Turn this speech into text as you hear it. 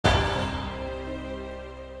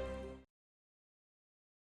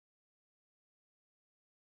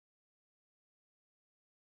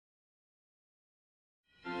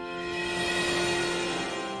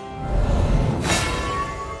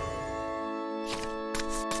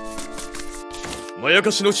まや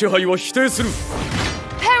かしの支配は否定する。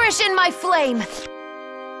 Perish in my flame!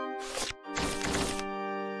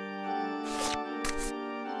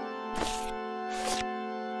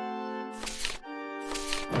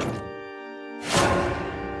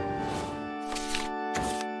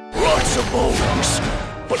 Lots of bones,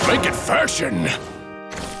 but make it fashion.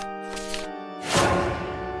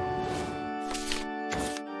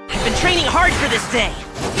 I've been training hard for this day.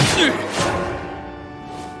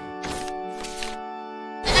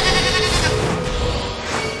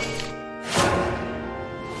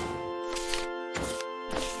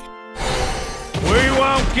 We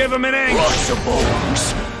won't give him an inch. Lots of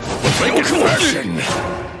bones, but make it fashion.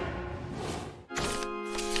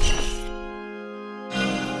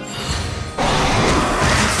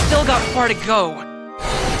 Still got far to go.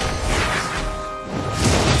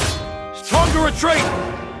 Stronger retreat!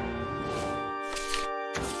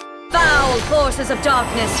 Foul forces of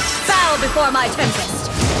darkness, bow before my tempest!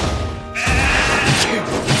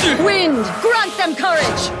 Wind, grant them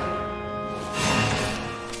courage!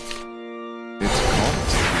 It's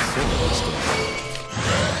caused before the storm.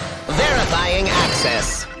 Verifying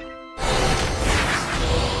access.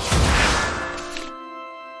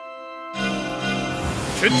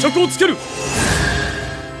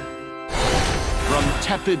 From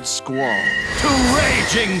tepid squall to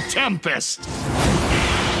raging tempest.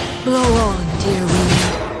 Blow on, dear wind.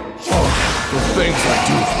 Oh, the things I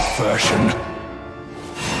do for fashion.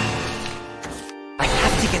 I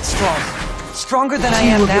have to get strong. Stronger than I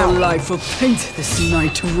am now. Your life will paint this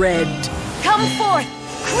night red. Come forth,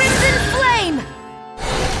 crimson flame!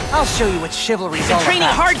 I'll show you what chivalry's all about. Training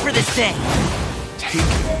hard for this day. Taken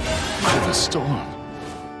by the storm.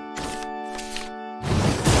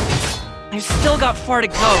 I've still got far to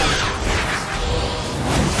go.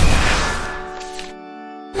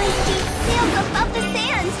 My steed sails above the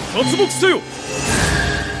sands. 脱獄せよ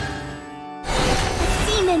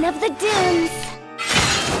Demon of the dunes.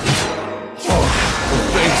 Oh, the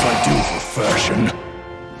things I do for fashion.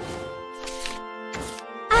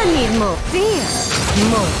 I need more fear,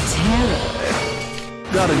 more terror.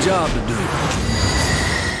 Got a job to do.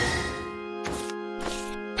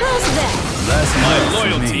 How's that? That's My enough for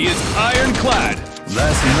loyalty me. is ironclad.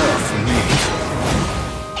 That's enough for me.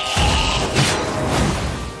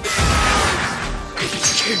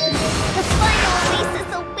 The final oasis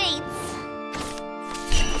awaits.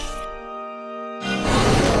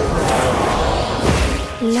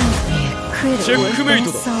 Lovely, critical Checkmate.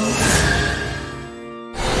 vessels.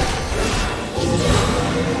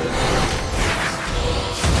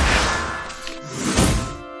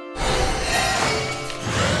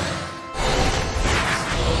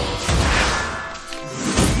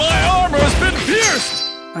 My armor has been pierced!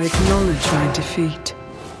 I acknowledge my defeat.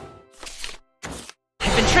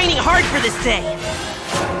 I've been training hard for this day.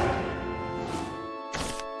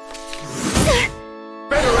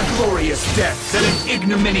 Better a glorious death than an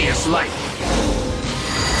ignominious life.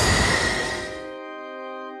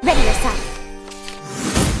 Ready yourself.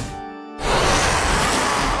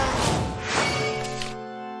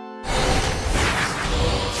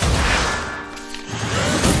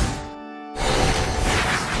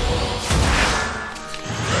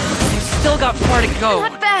 I've still got far to go.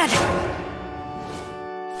 Not bad!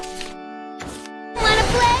 Wanna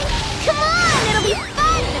play? Come on, it'll be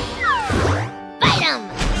fun! Fight 'em!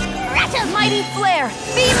 Scratch 'em! Mighty flare,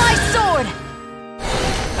 be my sword!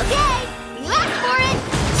 Okay, you asked for it!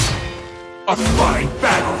 A fine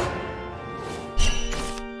battle.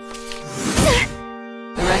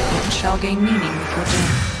 The record shall gain meaning with your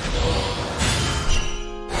death.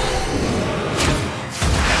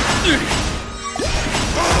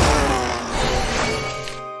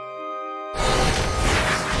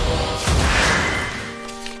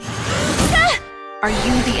 Are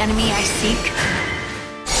you the enemy I seek?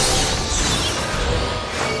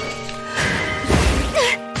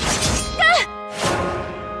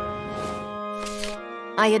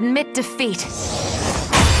 I admit defeat.